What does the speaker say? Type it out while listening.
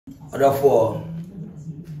Therefore,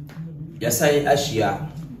 yes, I Ashia,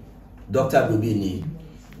 Dr. Bubini,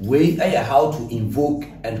 we are how to invoke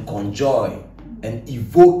and conjure and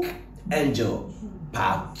evoke angel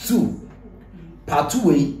part 2. Part 2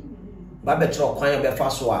 we Babetro Kwanya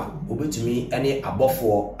Befaswa, Ubitumi, any above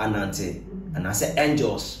Anante, and I say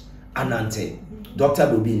angels Anante, Dr.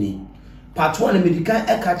 Bubini. Part 1 medical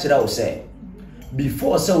catcher say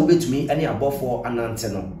before so Ubitumi, any above Anante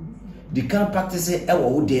no. The can practice ewa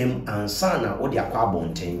udem and sana or the aqua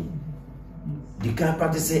bontain. The can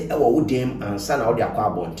practice ewa udem and sana or the aqua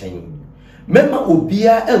bontain. Memma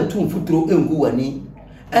ubia and two futuro enguani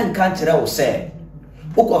and can't say,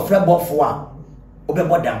 Oko fre bofwa,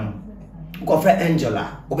 obebodam, Oko fre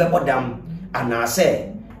angela, obebodam, and I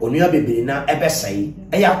say, Onia baby na ebesay,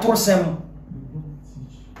 ayatosem,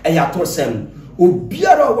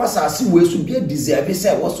 Ubiara was a sea way to be a deserve,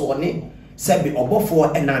 say was one it. Sebi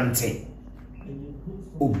obofo enante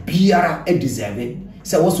obiara e deserve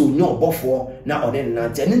se wo so nyo obofo na ode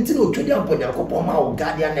enante nti no twedi ampo yakopon ma o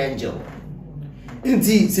guardian angel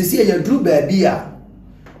nti sesi ya dru ba bia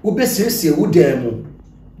wo besiesie wo dan mu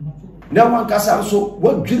na wankasa so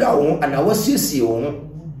wadwira wo ana wasiesie wo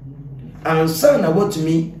ansa na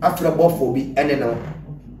wotumi afra bofo bi ene no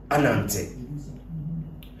anante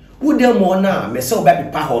wo dan mu na me se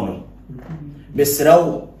obepepa ho no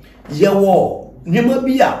mesrawo yewo nyema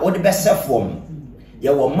bia wo de bese form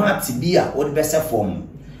yewo mat bia wo de bese form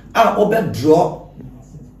a obe draw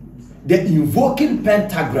the invoking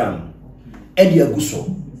pentagram edi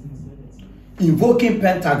aguso invoking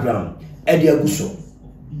pentagram edi aguso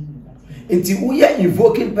enti wo ye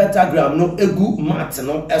invoking pentagram no egu mat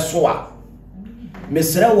no eso a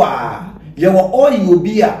mesre wa yewo oyi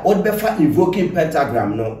bia wo de befa invoking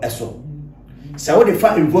pentagram no eso sa wo de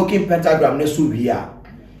fa invoking pentagram no so wi a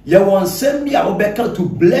ye won send me obeka to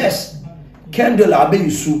bless candle abe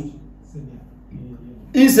yusu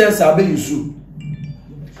incense abe yusu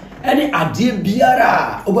any ade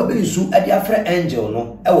biara obabe yusu ade afre angel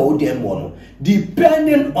no e wo dem wo no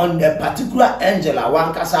depending on the particular angel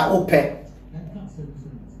awan kasa ope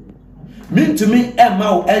mean to me e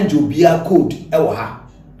ma angel bia code e wo ha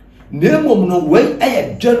nemom no when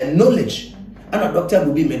e general knowledge and Dr.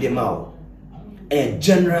 Bubi medemao e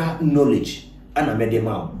general knowledge ana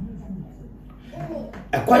medemao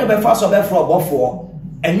akwanya be fa so be fro obofo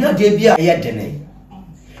enya de bia ye dene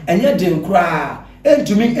enya den kra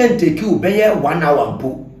entumi enteki u be ye 1 hour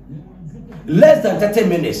mpo less than 30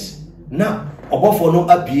 minutes na obofo no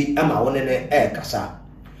apie ama woni ne kasa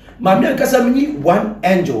ma me kasa mini one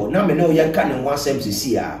angel na me no ye nka ne wasem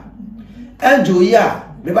sisi a angel ya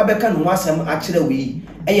me ba be ka ne wasem a kire wi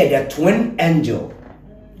the twin angel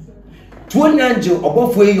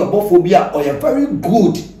obofo yi obofo bia o ye very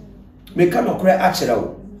good me ka no kure a kire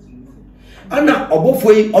wo ana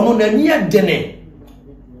obofo yi ono na ni adene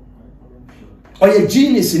o ye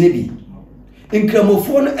genius ni bi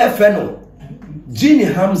inkramofo no efe no genie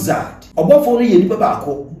hamzat obofo no ye ni baba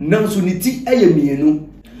ako nanso ni ti eye mienu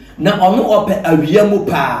na ono ope awiamu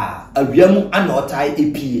pa awiamu ana otai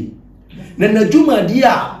epie na nadwuma di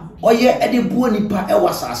a oye ede buo nipa e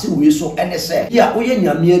wasase we so ene se ya oye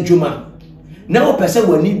nyame adwuma na opese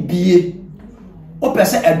wani bie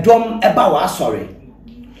opese edom eba wa asore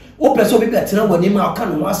opese obi betena wani ma aka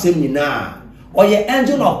no asem nyina oye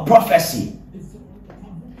angel of prophecy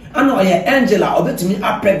and oye angel a obetumi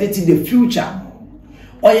predict the future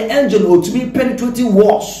oye angel otumi penetrate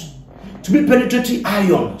walls to be penetrating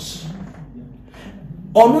ions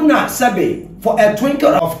onuna sabe for a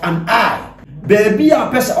twinkle of an eye baby a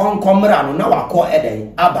person on camera no na wako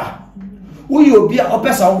eden aba uyi obi a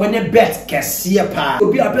person when bet kese pa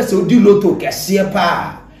obi a person odi lotto kese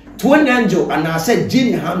pa twin angel and I said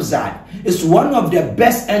Genie Hamzat is one of the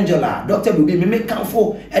best angel Dr. Bubi me make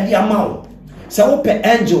kanfo e di amount say ope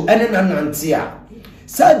angel ene na nantia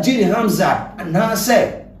say Genie Hamzat and I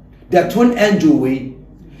said the twin angel we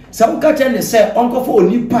say uka tell say onko fo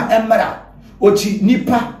nipa emra ochi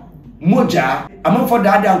nipa moja amafo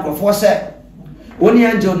dada nkofo say oni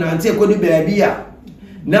angel na ante ko di baby a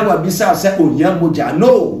na wa bisa say onya moja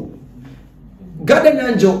no garden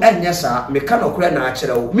angel enya sa me ka no kure na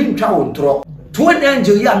akere wo me ntwa wo ntro twin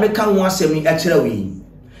angel ya me ka ho asemi akere wi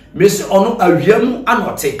me se ono awiam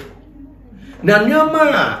anote na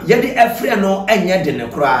nyama ye de efre no enya de ne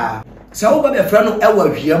kura sa wo ba be efre no ewa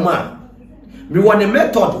awiam a me won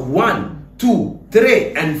method 1 2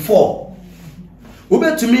 3 and 4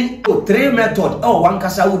 obetumi o 3 method o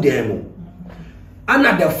wankasa wo dem and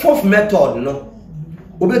the 4th method no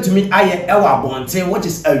obetumi aye ewa bonten which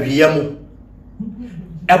is awiam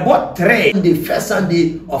about 3 the first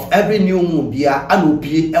Sunday of every new moon bia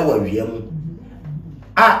anopie ewa awiam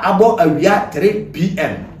abo awia 3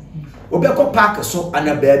 p.m. Obeko park so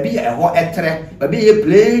ana baby eho etre baby ye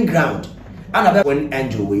playing ground ana be when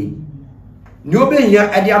angel we ni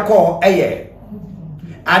obehia ade akọ eye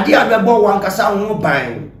ade abebo wankasa ho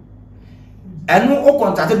ban enu o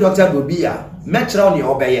contact doctor bobia metre on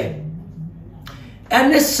obeye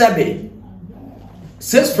ene sebe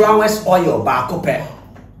 6 flowers oil ba kope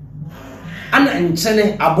ana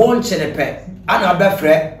nchene abo nchene pe ana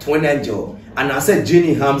befre twin angel ana say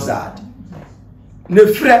Jenny Hamzat ne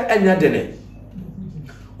frɛ anya dene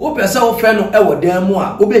wo pɛ sɛ wo frɛ no ɛwɔ dan mu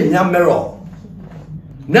a wo behia mirror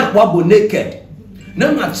na wabo naked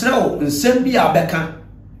na ma kyerɛ wo nsɛm bi a bɛka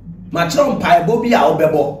ma kyerɛ wo mpaebɔ bi a wo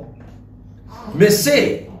bɛbɔ me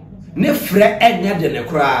se ne frɛ anya dene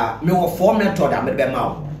koraa me wo form method a me bɛma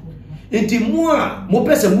wo enti mu a mo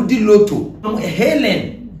pɛ sɛ mudi lotto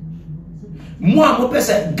Helen mu a mo pɛ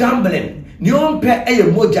sɛ gambling ni on pɛ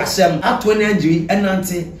ɛyɛ mogyasɛm ato ne angiri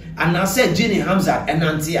ɛnante ana say Jenny Hamzat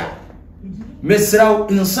enantia mesraw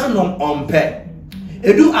insanom ompe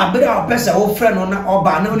edu abere a pese wo frɛ no na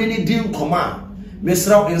oba na oni ni din koma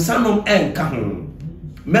mesraw insanom enka ho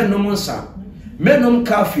menom nsa menom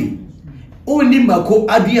cafe oni mako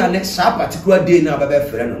aduane sa particular day na baba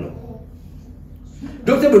frɛ no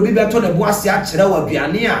Dr. Bobi beto ne bo ase a kyerɛ wa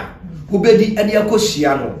aduane a obedi ade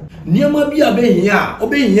akohia no niam bi a behia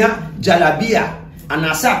obehia jalabia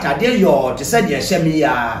ana sa tade yo te se de hyemi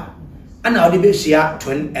ya ana odi be shia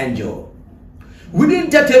twin angel within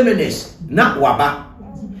 30 minutes na waba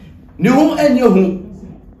ni hu enye hu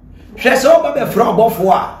hwe se oba be fra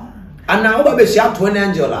obofo a ana oba be shia twin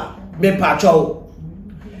angel a me pacho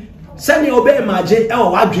se ni obe maje e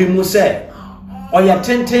o wadwen mu se oye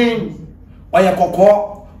tenten oye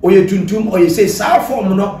kokko oye tuntum oye se sa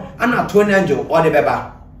form no ana twin angel odi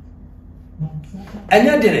beba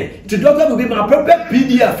enya dene to Dr. Bobi ma prepare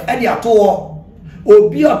PDF e dia to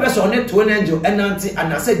obi a person ne twin angel enanti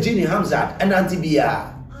and say Jenny Hamzat enanti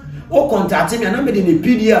bia o contact me na me de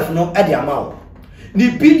PDF no e dia ma ni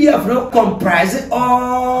PDF no comprise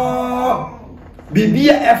all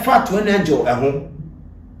bibia e fa twin angel e ho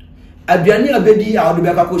aduane abedi a odi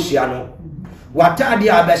be ka ko hia no watade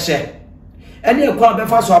a be hye ene e kwa be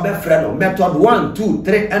fa so abefre no method 1 2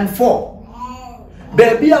 3 and 4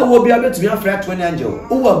 baby a wo bia betumi afra twin angel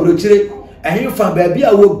wo abrochire ehemfa baby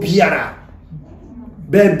a wo biara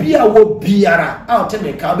a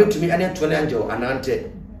oteme ka betumi ane twin angel anante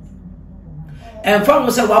emfa mo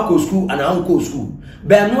se wa ko school ana anko school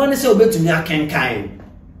be no ne se obetumi akenkan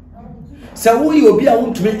se wo yi obi a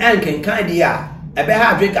wontumi ankenkan dia ebe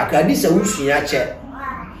ha adwe kakra ni se wo sua che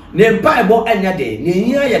ne mpaebo anya de ne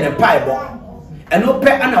yia ye ne mpaebo eno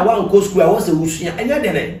pe ana wa anko school a wo se wo sua anya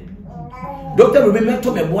de ne Dr. Bobi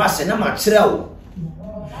meto me bo ase na ma kyerɛ wo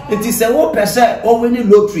enti se wo pese o win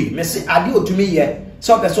lottery me se ade otumi ye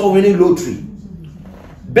se o pese o win lottery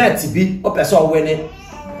bet bi o pese o win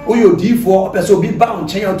o yo difo o pese obi ba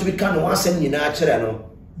nchen ya otumi ka no asem nyina kyerɛ no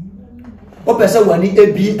o pese wani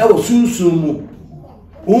ebi e wo sunsun mu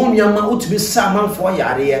o nyama otumi sa manfo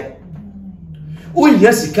yare o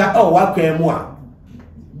yesika o wa kwan mu a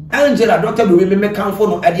Angela Dr. Bobi me kanfo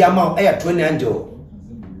no ade ama e ya twin angel.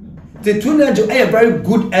 The twin angel is a very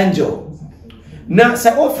good angel. Now, say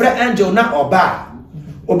offer angel na oba.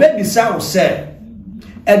 Obe bisa o say.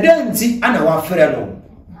 Edenti ana wa frɛ no.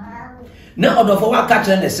 Na odofo wa ka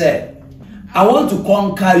kyerɛ ne say, I want to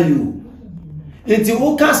conquer you. Enti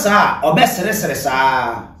wo ka sa obe sere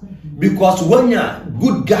sa because when you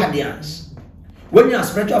good guardians, when you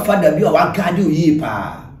spiritual father bi o wa guard you yi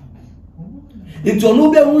pa. Enti ono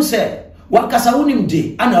be hu say wa kasa wonim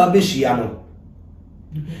de ana wa be hia no.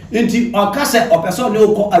 Inti okase opeso ne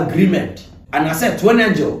oko agreement and I said twin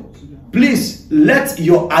angel, please let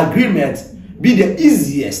your agreement be the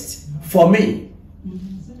easiest for me.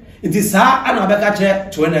 It is how an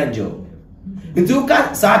obeka twin angel. Inti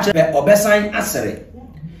uka sa che obesan asere.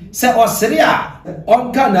 Se osere a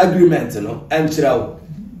onka na agreement no enkyerɛ wo.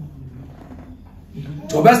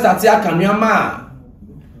 To be start ya kanwama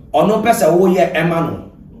ono pese wo ye ema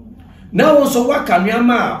no. Na wo so wa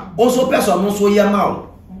kanwama o so pese ono so ye ma wo.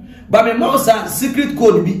 But me mouse secret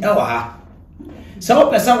code be ewa. So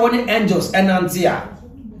person one angels enantia.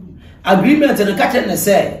 Agreement no catch na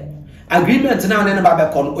say. Agreement na na ba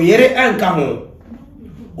be kon oyere enka ho.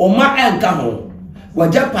 Oma enka ho.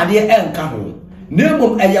 Waja pade enka ho.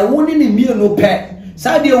 Nemom ayawo ni mie no pe.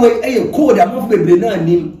 Sa de we eye code amofo bebre na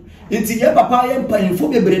anim. Nti ye papa ye mpanfo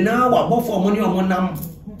bebre na wa bofo mo ne omonam.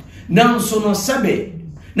 Nanso no sabe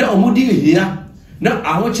na omudi hia. Na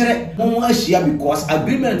ahokyere mo ahia because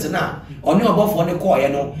agreement na oni obofo ne call ye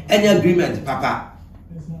no any agreement papa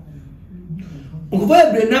nkofo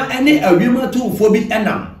ebre na ene awima tumfo bi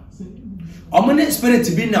enam omene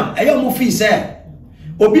spirit bi nam eya mo fi se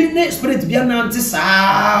obi ne spirit bi anante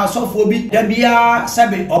saa sofo bi da bia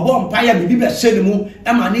sabe obo mpaya bi be hye mu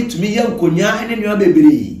e ma ne tumi ye nkonya ene nwa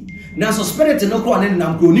bebere na so spirit no kro ne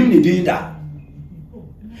nam kro nim ne dinda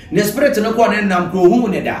ne spirit no kro ne nam kro hu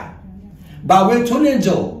ne da ba we to ne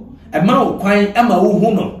jo e ma wo kwan e ma wo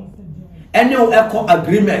hu no ene o echo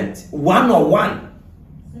agreement 101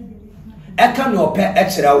 eka ne ope e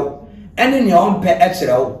kire wo ene ne on pe e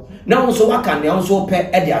kire wo na wo so waka ne on so pe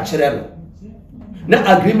e de a kire no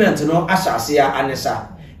na agreement no asase ya anesa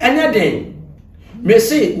enya den me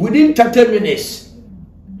say within 30 minutes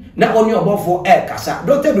na oni obofo e kasa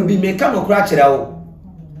doctor do be me ka no kra kire wo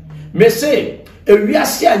me say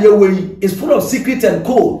ewiase ayewe is full of secret and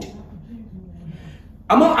code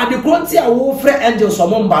ama adekronti a wo frɛ angels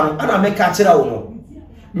omomba no ana me ka kire wo no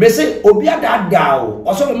me say obi adada wo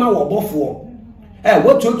oso ma wo obofo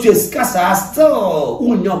what to skasa still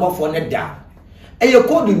unyo obofo ne da eye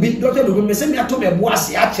code bi doctor do me say me ato me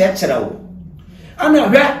boase a kire wo ana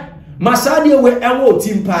hwɛ masade we enwo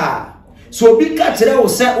timpa so obi ka kire wo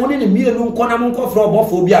se oni ne mienu nko na nko frɛ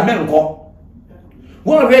obofo bi a menko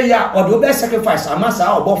wo hwɛ ya odo be sacrifice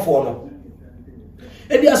amasa obofo no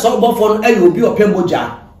ebia so obofo no eye obi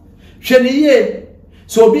opemboja hwɛ ne ye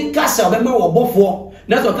so obi kasa obema wo obofo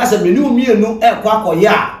na to kasa menu mienu ekwa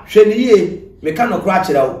akoya hwɛ ne ye me ka no kra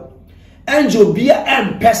kire wo angel bia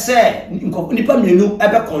empese nipa mienu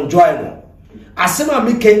ebe conjoin no asema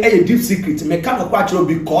me ken eye deep secret me ka no kra kire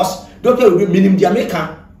because doctor will minim dia me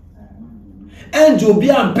ka angel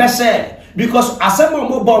bia empese because asema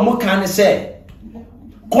mo ba mo kan say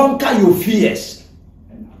conquer your fears.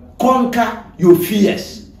 Conquer your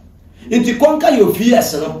fears. If you conquer your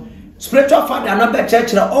fears, no, spiritual father and not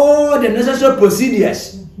church all the necessary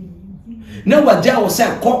procedures. Now what Jah was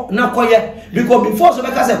saying, na koye, because before so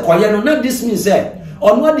because say koye no, not this means say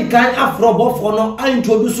on what the kind afro for no I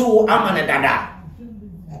introduce so amane dada.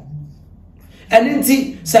 And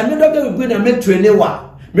inti say me doctor will go na me train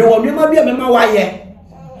wa. Me wo me ma bia me ma wa ye.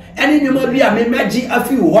 Any me ma bia me maji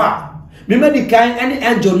afi wa. Me medikai any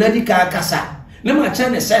angel na di ka kasa na ma che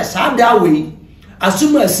ne se sa da we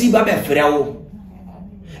asuma si ba be frewo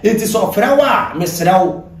enti so frewa me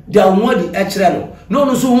srewo da won di e kire no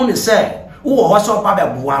no so hu ne se wo ho so pa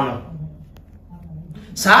be boa no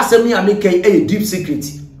sa asem ya me kai e deep secret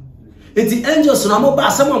enti angels na mo ba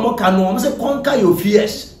asem mo ka no mo se conquer your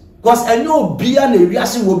fears because enyo bia na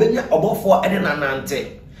wiase wo benya obofo e de nanante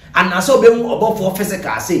anaso be hu obofo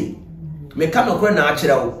physical say me ka no kre na a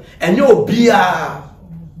kire wo enye obia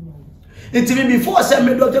itimi before say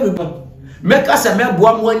me doctor me ka say me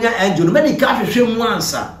boa mo anya angel me di ka hwehwe mu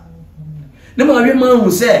ansa ne ma wi ma hu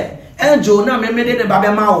say angel na me de ne ba be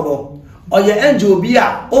ma wo do oye angel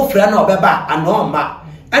bia o fra na obeba anoma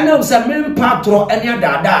enam say me patro enya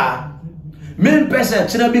dada me pese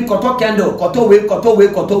kire bi koto candle koto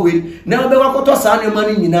we na be wa koto sa ne ma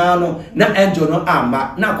ni nyina no na angel no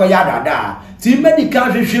ama na akoya dada ti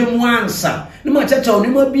medical hwehwe mu ansa ne ma cheche oni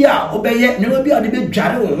ma bia obeye ne ma bia de be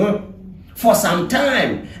dware wo ho for some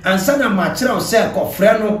time and sana ma kire on say ko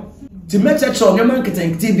frɛ no ti me cheche oni ma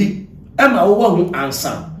nketenkete bi e ma wo hu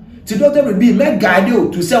ansa ti doctor will be me guide o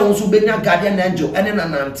to say won so benya guardian angel ene na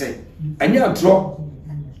nante anya tro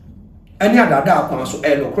anya dada akwan so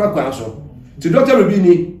e no krakwan so ti doctor will be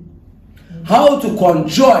ni how to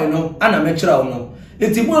control no ana me kire wo no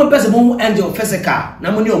enti mo pese mo angel physical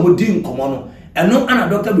na mo ni o mo di nkomo no eno ana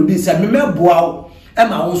doctor will be say me meboa wo e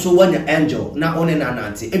ma wo so wanya angel na one na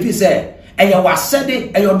nante if you say eya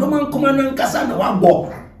wasede eya doma nkoma na nkasa na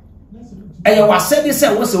wagbo eya wasede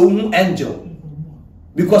say wo se wo angel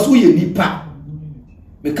because we ye nipa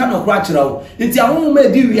me ka no kra kira wo enti awon ma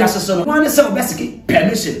di wi asese no wan se obesiki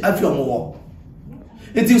permission afi omo wo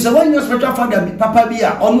enti so when your spiritual father papa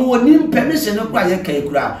bia ono onim permission no kra ye kai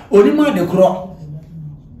kra onim ade kro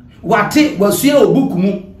wate wasua obuku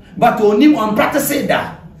mu but onim on practice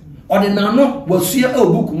da ordinary no wasua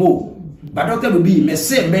obuku mu but doctor be me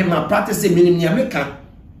say me ma practice minim nya me kan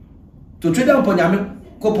to trade down ponya me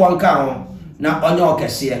kopo anka ho na onye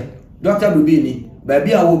okese doctor be ni ba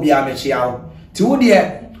bia wo bia me chia wo ti wo de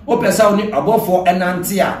o pesa wo ni abofo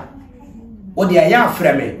enante a wo de ya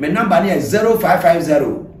afre me number ni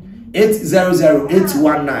 0550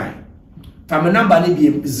 800819 fa me number ni bi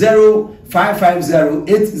 0550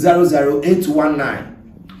 800819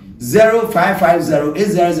 0550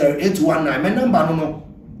 800819 me number no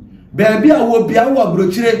baby a wo bia wo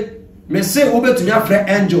abrochire me say wo betumi afre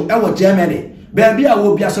angel e wo Germany baby a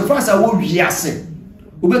wo bia so far sa wo wiase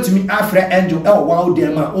wo betumi afre angel e wo wa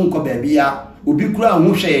dem a onko baby a obi kura ho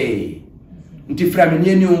hwe nti fra me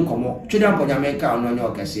ne ni nkomo twede amponyame ka no nya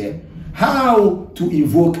okese how to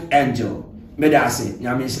invoke angel medase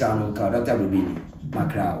nyame sra no ka Dr. Bobini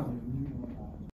Makrao.